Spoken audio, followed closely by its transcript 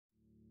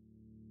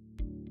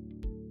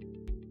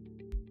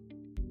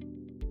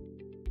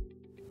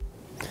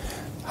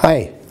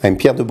Hi, I'm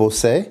Pierre de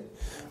Bausset.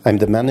 I'm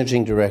the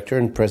Managing Director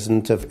and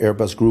President of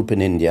Airbus Group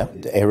in India.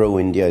 Aero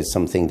India is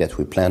something that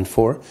we planned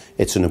for.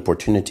 It's an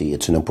opportunity.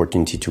 It's an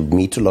opportunity to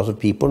meet a lot of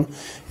people.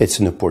 It's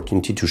an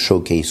opportunity to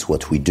showcase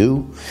what we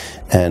do.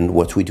 And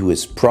what we do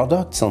is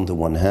products on the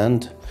one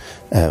hand.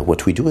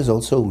 What we do is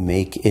also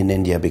make in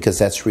India, because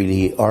that's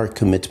really our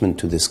commitment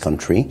to this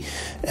country.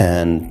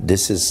 And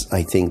this is,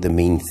 I think, the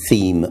main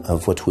theme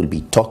of what we'll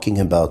be talking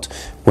about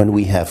when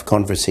we have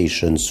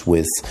conversations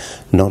with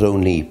not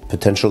only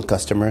potential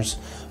customers,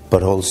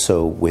 but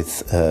also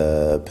with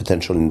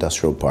potential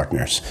industrial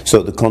partners.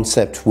 So the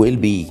concept will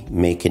be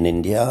Make in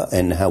India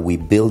and how we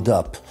build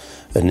up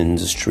an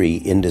industry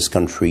in this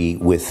country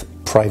with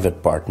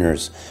private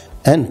partners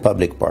and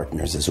public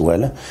partners as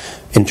well.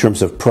 In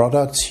terms of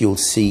products, you'll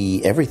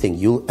see everything.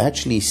 You'll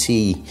actually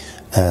see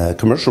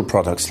commercial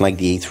products like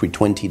the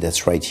A320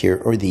 that's right here,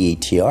 or the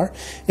ATR.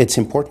 It's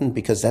important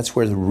because that's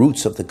where the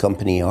roots of the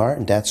company are,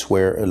 and that's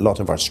where a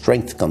lot of our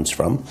strength comes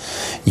from.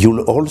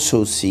 You'll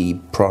also see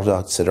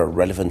products that are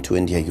relevant to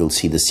India. You'll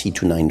see the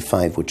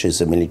C295, which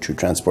is a military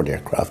transport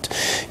aircraft.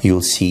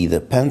 You'll see the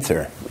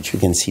Panther, which you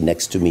can see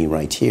next to me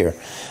right here,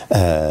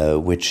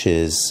 which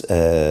is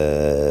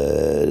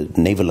a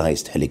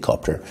navalized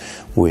helicopter,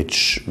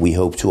 which we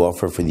hope to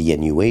offer for the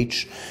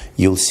NUH.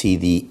 You'll see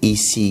the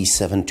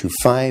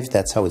EC725,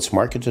 that's how it's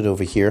marketed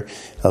over here.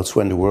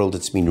 Elsewhere in the world,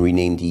 it's been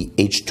renamed the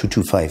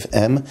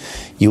H225M.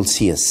 You'll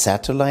see a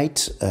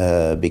satellite,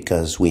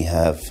 because we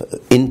have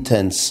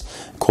intense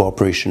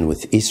cooperation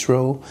with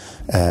ISRO.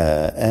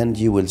 And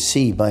you will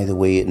see, by the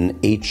way, an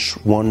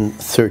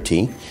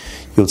H130.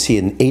 You'll see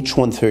an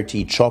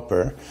H130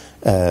 chopper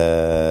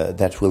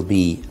that will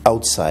be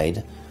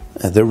outside,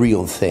 the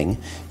real thing,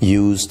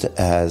 used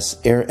as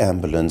air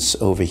ambulance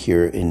over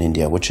here in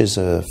India, which is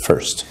a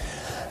first.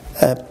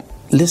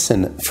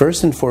 Listen,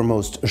 first and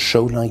foremost, a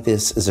show like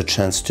this is a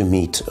chance to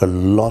meet a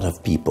lot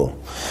of people.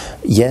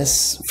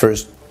 Yes,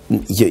 first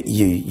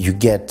you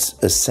get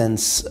a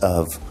sense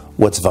of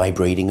what's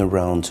vibrating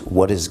around,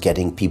 what is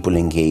getting people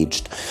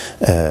engaged,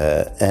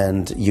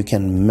 and you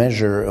can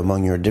measure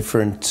among your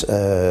different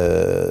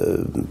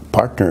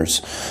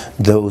partners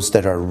those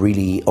that are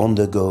really on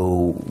the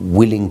go,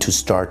 willing to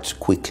start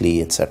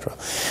quickly, etc.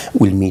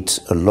 We'll meet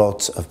a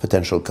lot of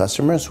potential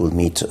customers, we'll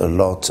meet a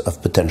lot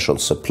of potential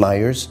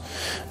suppliers,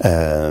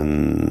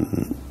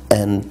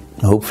 and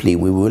hopefully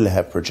we will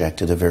have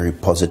projected a very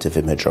positive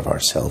image of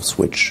ourselves,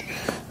 which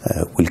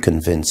will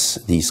convince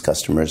these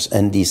customers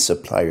and these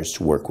suppliers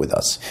to work with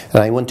us.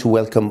 And I want to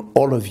welcome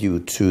all of you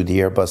to the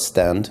Airbus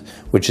stand,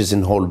 which is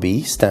in Hall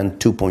B, stand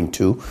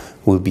 2.2.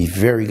 We'll be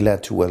very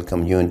glad to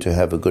welcome you and to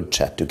have a good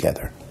chat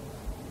together.